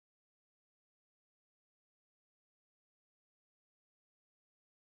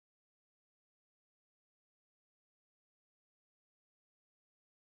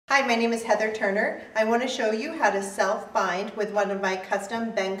Hi, my name is Heather Turner. I want to show you how to self-bind with one of my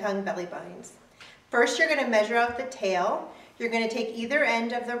custom Bengkung belly binds. First, you're going to measure out the tail. You're going to take either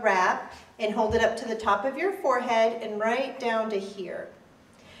end of the wrap and hold it up to the top of your forehead and right down to here.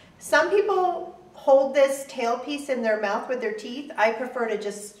 Some people hold this tail piece in their mouth with their teeth. I prefer to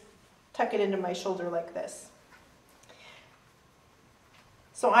just tuck it into my shoulder like this.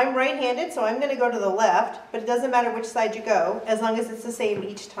 So I'm right-handed, so I'm going to go to the left, but it doesn't matter which side you go, as long as it's the same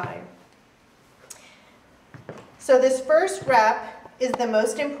each time. So this first wrap is the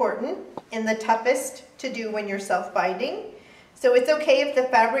most important and the toughest to do when you're self-binding. So it's okay if the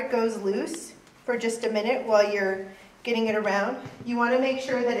fabric goes loose for just a minute while you're getting it around. You want to make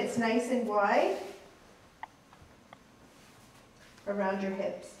sure that it's nice and wide around your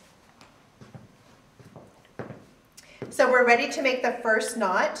hips. So we're ready to make the first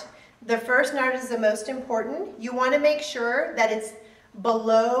knot. The first knot is the most important. You want to make sure that it's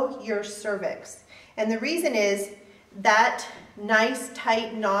below your cervix. And the reason is that nice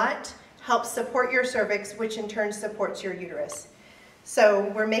tight knot helps support your cervix, which in turn supports your uterus. So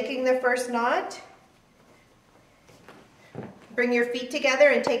we're making the first knot. Bring your feet together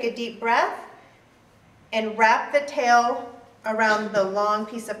and take a deep breath and wrap the tail around the long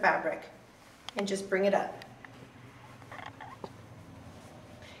piece of fabric and just bring it up.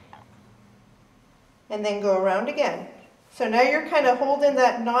 And then go around again. So now you're kind of holding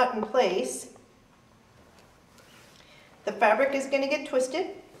that knot in place. The fabric is going to get twisted,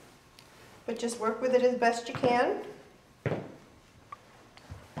 but just work with it as best you can.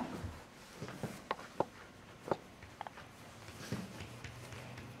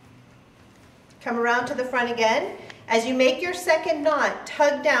 Come around to the front again. As you make your second knot,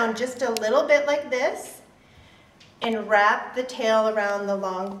 tug down just a little bit like this and wrap the tail around the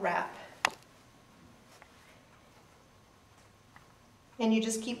long wrap. And you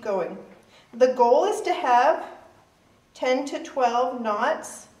just keep going. The goal is to have 10 to 12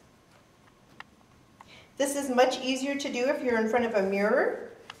 knots. This is much easier to do if you're in front of a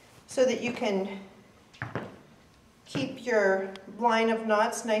mirror so that you can keep your line of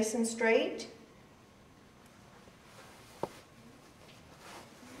knots nice and straight.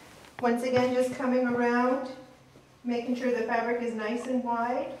 Once again, just coming around, making sure the fabric is nice and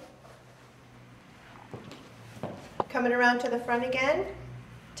wide. Coming around to the front again,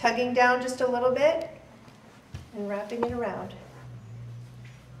 tugging down just a little bit, and wrapping it around.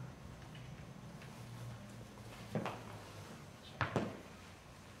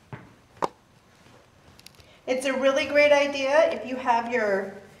 It's a really great idea if you have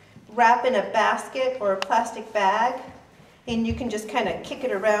your wrap in a basket or a plastic bag, and you can just kind of kick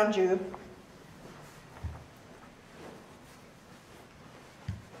it around you.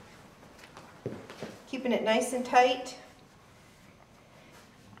 Keeping it nice and tight.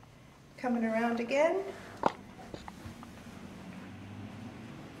 Coming around again.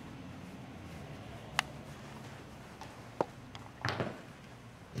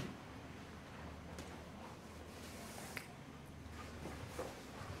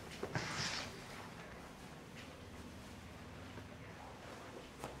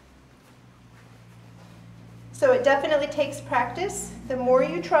 So it definitely takes practice. The more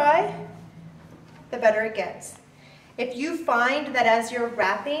you try, the better it gets. If you find that as you're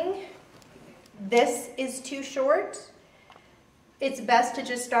wrapping, this is too short, it's best to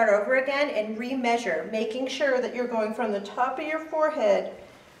just start over again and remeasure, making sure that you're going from the top of your forehead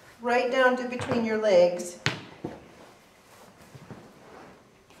right down to between your legs.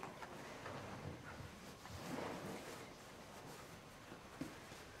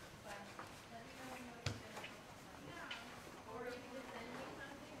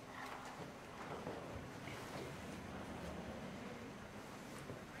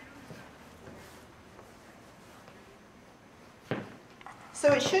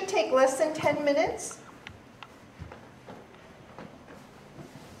 So it should take less than 10 minutes.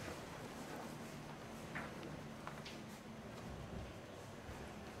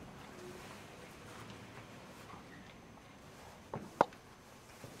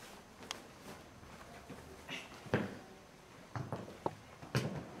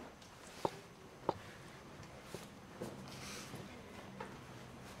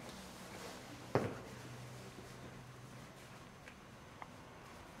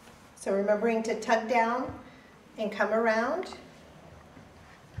 So remembering to tug down and come around.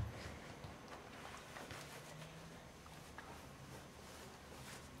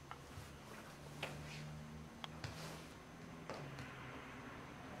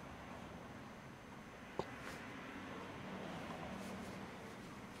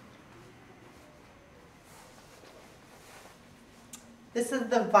 This is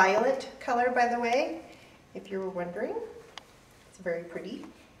the violet color, by the way, if you were wondering. It's very pretty.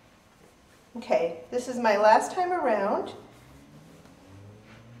 Okay, this is my last time around.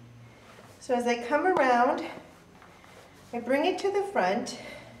 So as I come around, I bring it to the front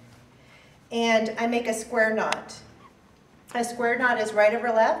and I make a square knot. A square knot is right over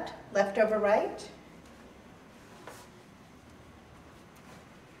left, left over right.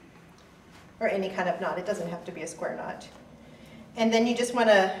 Or any kind of knot, it doesn't have to be a square knot. And then you just want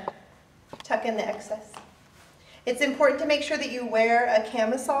to tuck in the excess. It's important to make sure that you wear a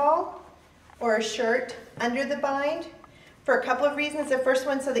camisole or a shirt under the bind for a couple of reasons. The first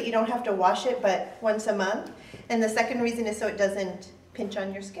one, so that you don't have to wash it but once a month. And the second reason is so it doesn't pinch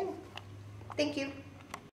on your skin. Thank you.